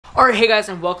Alright, hey guys,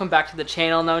 and welcome back to the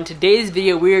channel. Now in today's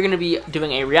video we are going to be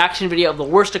doing a reaction video of the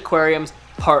worst aquariums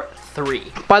part 3.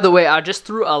 By the way, I just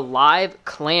threw a live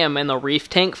clam in the reef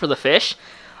tank for the fish.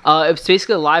 It's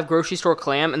basically a live grocery store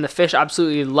clam and the fish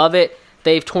absolutely love it.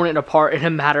 They've torn it apart in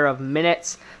a matter of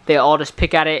minutes. They all just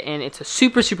pick at it and it's a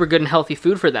super good and healthy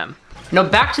food for them. Now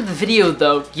back to the video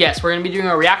though, yes, we're going to be doing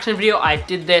a reaction video. I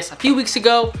did this a few weeks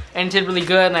ago and it did really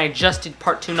good, and I just did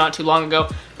part 2 not too long ago,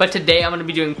 but today I'm going to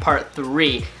be doing part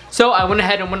 3. So I went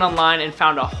ahead and went online and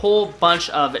found a whole bunch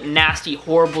of nasty,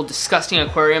 horrible, disgusting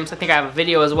aquariums. I think I have a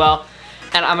video as well,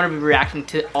 and I'm going to be reacting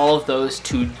to all of those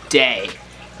today.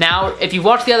 Now, if you've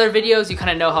watched the other videos, you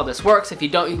kind of know how this works. If you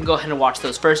don't, you can go ahead and watch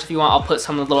those first. If you want, I'll put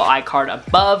some of the little iCard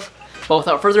above. But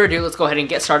without further ado, let's go ahead and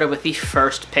get started with the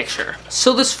first picture.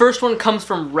 So this first one comes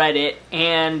from Reddit,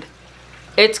 and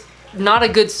it's not a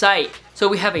good site. So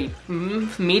we have a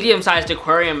medium-sized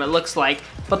aquarium, it looks like,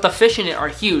 but the fish in it are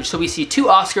huge. So we see 2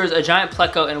 Oscars, a giant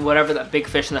pleco, and whatever that big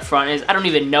fish in the front is. I don't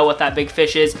even know what that big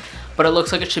fish is, but it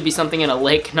looks like it should be something in a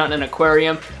lake, not in an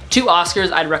aquarium. 2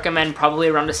 Oscars, I'd recommend probably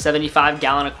around a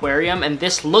 75-gallon aquarium, and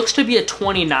this looks to be a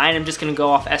 29. I'm just gonna go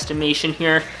off estimation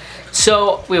here.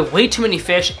 So we have way too many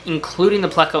fish, including the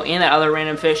pleco and that other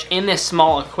random fish, in this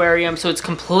small aquarium, so it's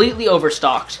completely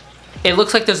overstocked. It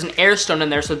looks like there's an air stone in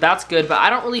there, so that's good, but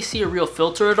I don't really see a real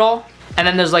filter at all. And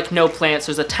then there's like no plants.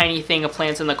 There's a tiny thing of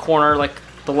plants in the corner, like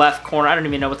the left corner. I don't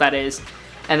even know what that is.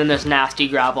 And then there's nasty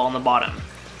gravel on the bottom.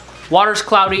 Water's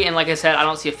cloudy, and like I said, I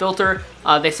don't see a filter.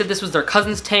 They said this was their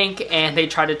cousin's tank, and they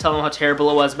tried to tell them how terrible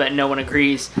it was, but no one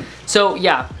agrees. So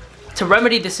yeah, to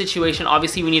remedy this situation,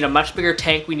 obviously we need a much bigger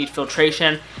tank. We need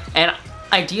filtration, and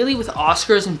ideally with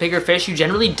Oscars and bigger fish, you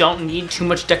generally don't need too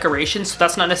much decoration, so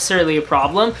that's not necessarily a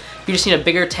problem. You just need a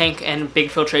bigger tank and big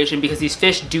filtration because these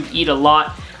fish do eat a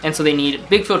lot, and so they need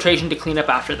big filtration to clean up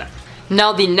after them.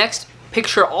 Now the next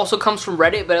picture also comes from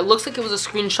Reddit, but it looks like it was a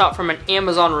screenshot from an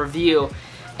Amazon review,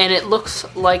 and it looks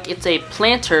like it's a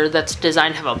planter that's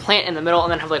designed to have a plant in the middle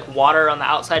and then have like water on the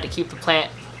outside to keep the plant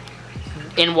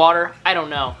in water. I don't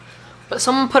know. But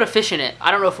someone put a fish in it.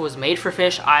 I don't know if it was made for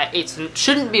fish. It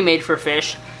shouldn't be made for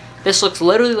fish. This looks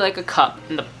literally like a cup,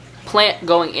 and the plant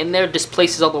going in there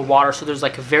displaces all the water, so there's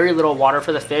like very little water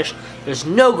for the fish. There's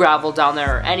no gravel down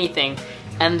there or anything.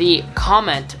 And the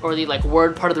comment, or the like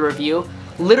word part of the review,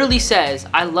 literally says,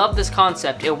 "I love this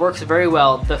concept. It works very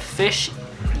well. The fish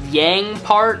yang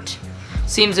part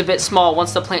seems a bit small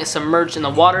once the plant is submerged in the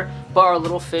water, but our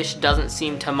little fish doesn't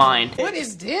seem to mind." What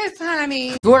is this,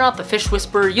 honey? You are not the fish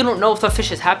whisperer. You don't know if the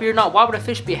fish is happy or not. Why would a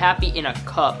fish be happy in a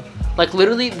cup? Like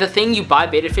literally, the thing you buy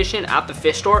betta fish in at the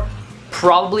fish store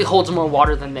probably holds more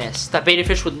water than this. That betta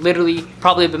fish would literally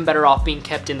probably have been better off being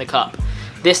kept in the cup.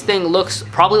 This thing looks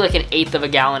probably like an 1/8 of a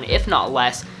gallon, if not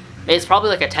less. It's probably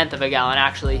like a 1/10 of a gallon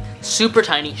actually. Super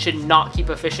tiny, should not keep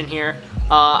a fish in here.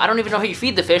 I don't even know how you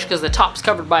feed the fish because the top's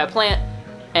covered by a plant.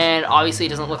 And obviously it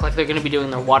doesn't look like they're going to be doing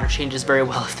their water changes very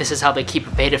well if this is how they keep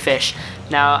a betta fish.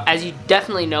 Now, as you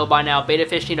definitely know by now, betta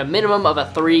fish need a minimum of a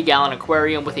 3-gallon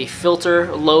aquarium with a filter,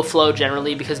 low flow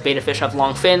generally, because betta fish have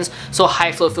long fins, so a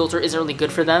high flow filter isn't really good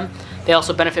for them. They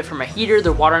also benefit from a heater.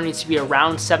 Their water needs to be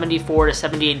around 74 to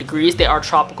 78 degrees. They are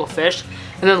tropical fish.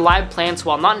 And then live plants,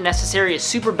 while not necessary, is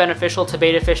super beneficial to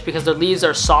betta fish because their leaves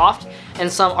are soft,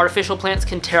 and some artificial plants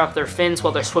can tear up their fins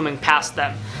while they're swimming past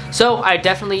them. So I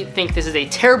definitely think this is a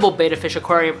terrible betta fish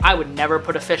aquarium. I would never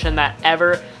put a fish in that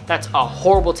ever. That's a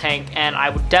horrible tank, and I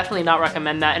would definitely not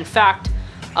recommend that. In fact,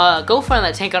 go find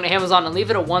that tank on Amazon and leave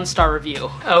it a 1-star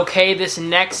review. Okay, this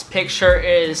next picture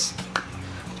is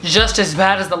just as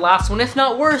bad as the last one, if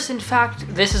not worse. In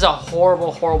fact, this is a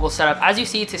horrible setup. As you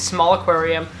see, it's a small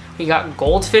aquarium. We got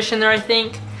goldfish in there, I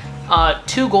think.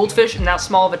 2 goldfish in that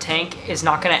small of a tank is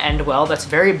not going to end well. That's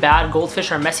very bad.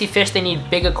 Goldfish are messy fish. They need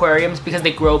big aquariums because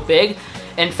they grow big.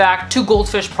 In fact, 2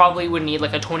 goldfish probably would need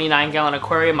like a 29-gallon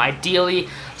aquarium ideally.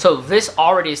 So this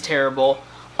already is terrible.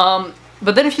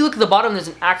 But then if you look at the bottom, there's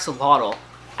an axolotl.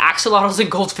 Axolotls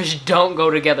and goldfish don't go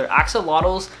together.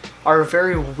 Axolotls are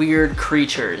very weird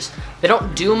creatures. They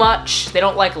don't do much. They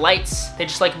don't like lights. They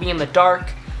just like being in the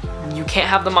dark. You can't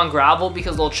have them on gravel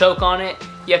because they'll choke on it.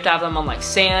 You have to have them on like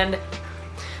sand.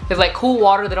 They like cool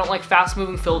water. They don't like fast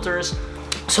moving filters.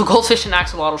 So goldfish and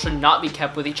axolotl should not be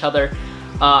kept with each other.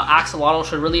 Axolotl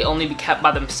should really only be kept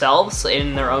by themselves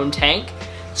in their own tank.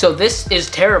 So this is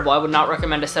terrible. I would not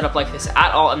recommend a setup like this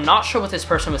at all. I'm not sure what this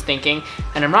person was thinking,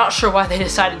 and I'm not sure why they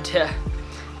decided to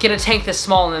get a tank this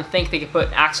small and then think they could put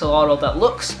an axolotl that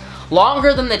looks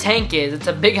longer than the tank is. It's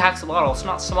a big axolotl, it's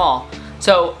not small.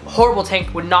 So horrible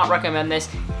tank, would not recommend this.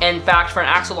 In fact, for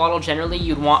an axolotl, generally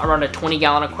you'd want around a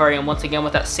 20-gallon aquarium, once again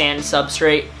with that sand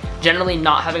substrate. Generally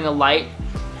not having a light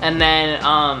and then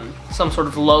some sort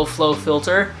of low flow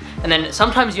filter. And then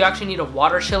sometimes you actually need a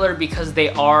water chiller because they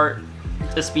are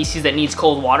the species that needs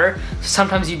cold water.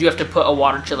 Sometimes you do have to put a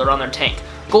water chiller on their tank.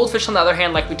 Goldfish, on the other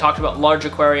hand, like we talked about, large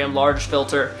aquarium, large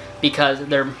filter, because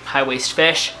they're high waste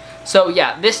fish. So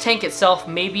yeah, this tank itself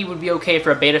maybe would be okay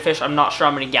for a betta fish. I'm not sure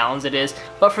how many gallons it is,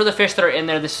 but for the fish that are in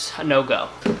there, this is a no-go.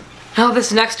 Now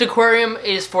this next aquarium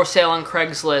is for sale on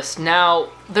Craigslist. Now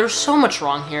there's so much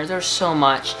wrong here, there's so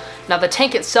much. Now the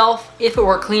tank itself, if it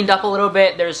were cleaned up a little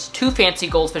bit, there's 2 fancy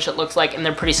goldfish it looks like, and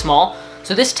they're pretty small.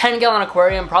 So this 10-gallon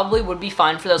aquarium probably would be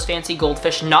fine for those fancy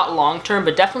goldfish, not long term,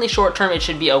 but definitely short term it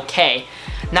should be okay.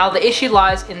 Now the issue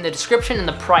lies in the description and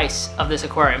the price of this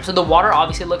aquarium. So the water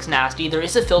obviously looks nasty. There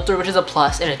is a filter, which is a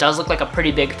plus, and it does look like a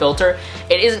pretty big filter.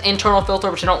 It is an internal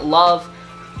filter, which I don't love,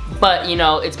 but you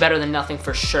know, it's better than nothing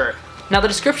for sure. Now the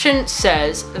description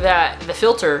says that the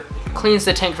filter cleans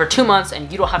the tank for 2 months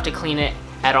and you don't have to clean it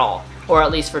at all, or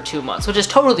at least for 2 months, which is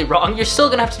totally wrong. You're still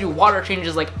gonna have to do water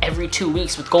changes like every 2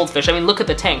 weeks with goldfish. I mean, look at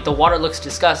the tank, the water looks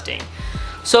disgusting.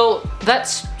 So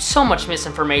that's so much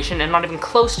misinformation and not even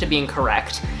close to being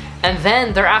correct. And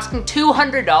then they're asking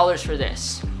 $200 for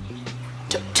this.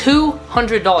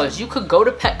 $200. You could go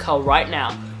to Petco right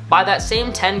now, buy that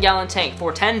same 10-gallon tank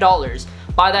for $10,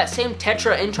 buy that same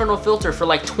Tetra internal filter for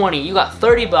like 20. You got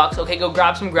 30 bucks. Okay, go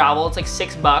grab some gravel. It's like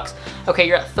 6 bucks. Okay,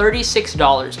 you're at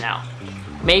 $36 now.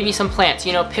 Maybe some plants,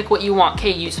 you know, pick what you want.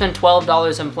 Okay, you spend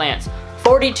 $12 in plants.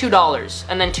 $42.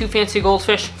 And then 2 fancy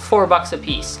goldfish, 4 bucks a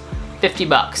piece. 50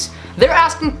 bucks. They're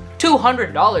asking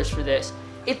 $200 for this.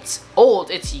 It's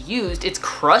old, it's used, it's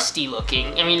crusty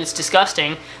looking. I mean, it's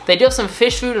disgusting. They do have some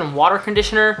fish food and water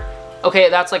conditioner.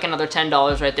 Okay, that's like another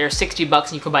 $10 right there. 60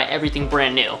 bucks and you could buy everything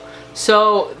brand new.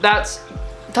 So that's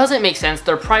doesn't make sense.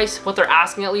 Their price, what they're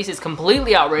asking at least, is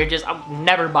completely outrageous. I would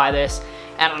never buy this,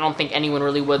 and I don't think anyone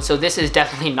really would. So this is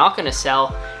definitely not gonna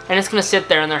sell, and it's gonna sit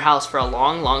there in their house for a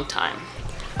long, long time.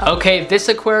 Okay, this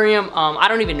aquarium, I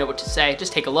don't even know what to say.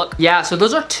 Just take a look. Yeah, so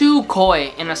those are 2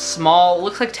 koi in a small,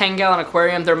 looks like 10-gallon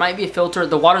aquarium. There might be a filter.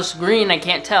 The water's green, I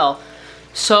can't tell.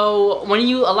 So when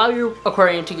you allow your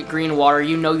aquarium to get green water,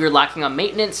 you know you're lacking on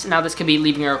maintenance. Now this could be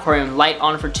leaving your aquarium light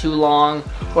on for too long,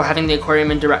 or having the aquarium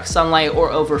in direct sunlight,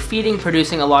 or overfeeding,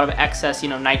 producing a lot of excess, you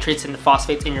know, nitrates and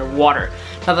phosphates in your water.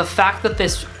 Now the fact that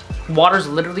this water's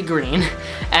literally green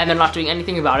and they're not doing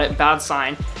anything about it, bad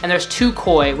sign. And there's 2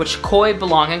 koi, which koi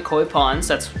belong in koi ponds.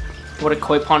 That's what a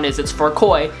koi pond is. It's for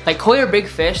koi. Like, koi are big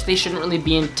fish. They shouldn't really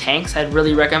be in tanks. I'd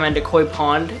really recommend a koi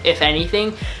pond, if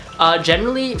anything.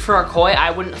 Generally, for a koi,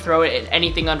 I wouldn't throw it in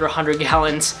anything under 100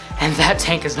 gallons, and that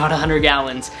tank is not 100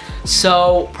 gallons.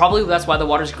 So probably that's why the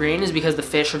water's green, is because the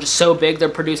fish are just so big, they're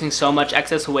producing so much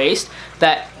excess waste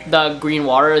that the green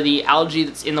water, the algae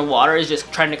that's in the water, is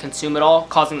just trying to consume it all,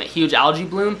 causing that huge algae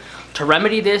bloom. To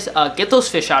remedy this, get those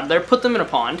fish out of there, put them in a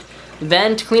pond.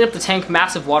 Then to clean up the tank,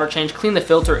 massive water change, clean the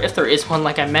filter if there is one,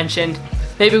 like I mentioned.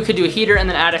 Maybe we could do a heater and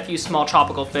then add a few small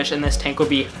tropical fish, and this tank would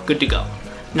be good to go.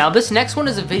 Now this next one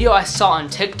is a video I saw on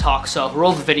TikTok, so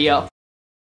roll the video.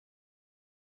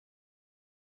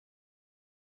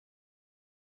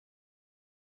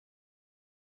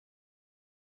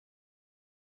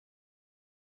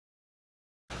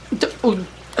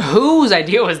 Whose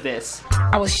idea was this?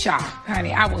 I was shocked,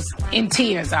 honey. I was in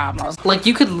tears almost. Like,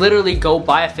 you could literally go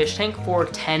buy a fish tank for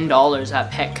 $10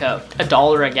 at Petco,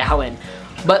 $1 a gallon.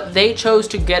 But they chose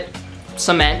to get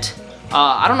cement.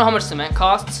 I don't know how much cement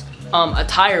costs. A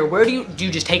tire, where do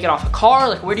you just take it off a car?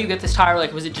 Like, where do you get this tire?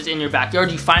 Like, was it just in your backyard?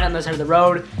 Do you find it on the side of the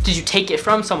road? Did you take it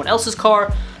from someone else's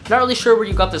car? Not really sure where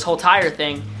you got this whole tire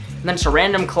thing. And then just a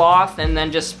random cloth, and then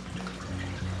just,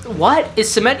 what? Is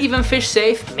cement even fish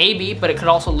safe? Maybe, but it could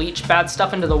also leach bad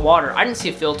stuff into the water. I didn't see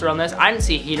a filter on this. I didn't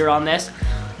see a heater on this.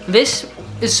 This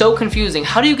is so confusing.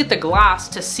 How do you get the glass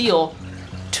to seal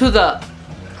to the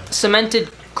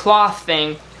cemented cloth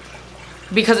thing?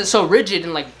 Because it's so rigid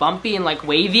and like bumpy and like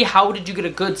wavy, how did you get a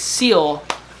good seal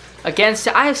against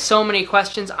it? I have so many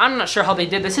questions. I'm not sure how they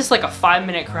did this. This is like a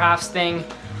 5-minute crafts thing.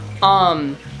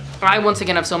 I once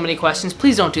again have so many questions.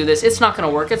 Please don't do this. It's not gonna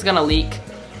work. It's gonna leak.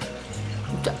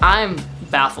 I'm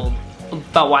baffled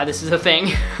about why this is a thing.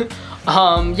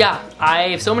 Yeah, I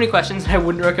have so many questions and I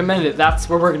wouldn't recommend it. That's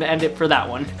where we're gonna end it for that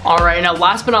one. Alright, now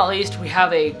last but not least, we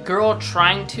have a girl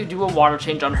trying to do a water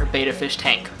change on her betta fish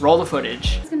tank. Roll the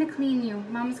footage. Mama's gonna clean you.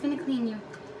 Mama's gonna clean you.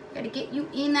 Gotta get you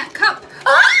in that cup.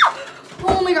 Ah!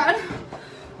 Oh my god.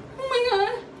 Oh my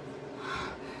god.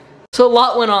 So a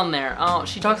lot went on there.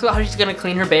 She talks about how she's gonna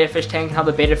clean her betta fish tank and how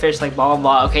the betta fish, like, blah blah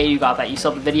blah. Okay, you got that. You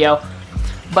saw the video.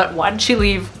 But why did she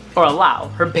leave or allow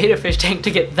her betta fish tank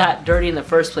to get that dirty in the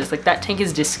first place? Like, that tank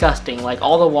is disgusting. Like,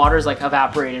 all the water's like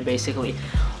evaporated basically.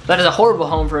 That is a horrible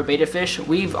home for a betta fish.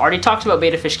 We've already talked about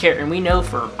betta fish care, and we know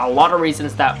for a lot of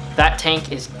reasons that that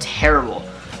tank is terrible.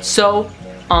 So,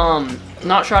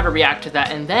 not sure how to react to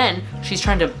that. And then she's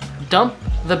trying to dump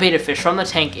the betta fish from the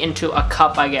tank into a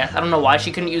cup, I guess. I don't know why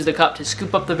she couldn't use the cup to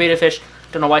scoop up the betta fish.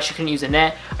 Don't know why she couldn't use a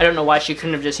net. I don't know why she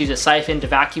couldn't have just used a siphon to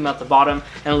vacuum out the bottom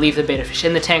and leave the betta fish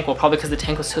in the tank. Well, probably because the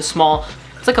tank was so small.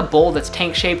 It's like a bowl that's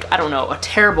tank shaped. I don't know, a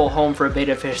terrible home for a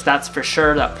betta fish, that's for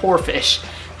sure. That poor fish.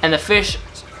 And the fish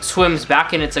swims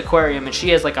back in its aquarium and she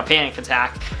has like a panic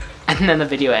attack. And then the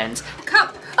video ends.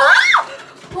 Cup. Ah!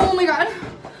 Oh my god.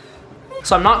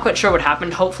 So I'm not quite sure what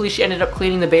happened. Hopefully she ended up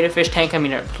cleaning the betta fish tank. I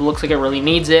mean, it looks like it really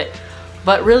needs it.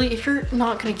 But really, if you're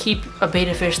not gonna keep a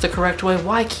betta fish the correct way,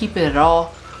 why keep it at all?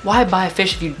 Why buy a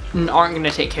fish if you aren't gonna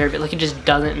take care of it? Like, it just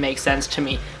doesn't make sense to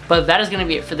me. But that is gonna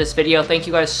be it for this video. Thank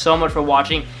you guys so much for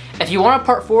watching. If you want a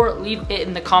part 4, leave it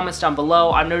in the comments down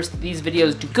below. I've noticed that these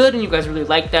videos do good and you guys really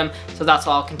like them, so that's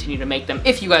why I'll continue to make them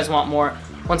if you guys want more.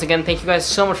 Once again, thank you guys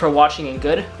so much for watching and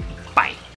good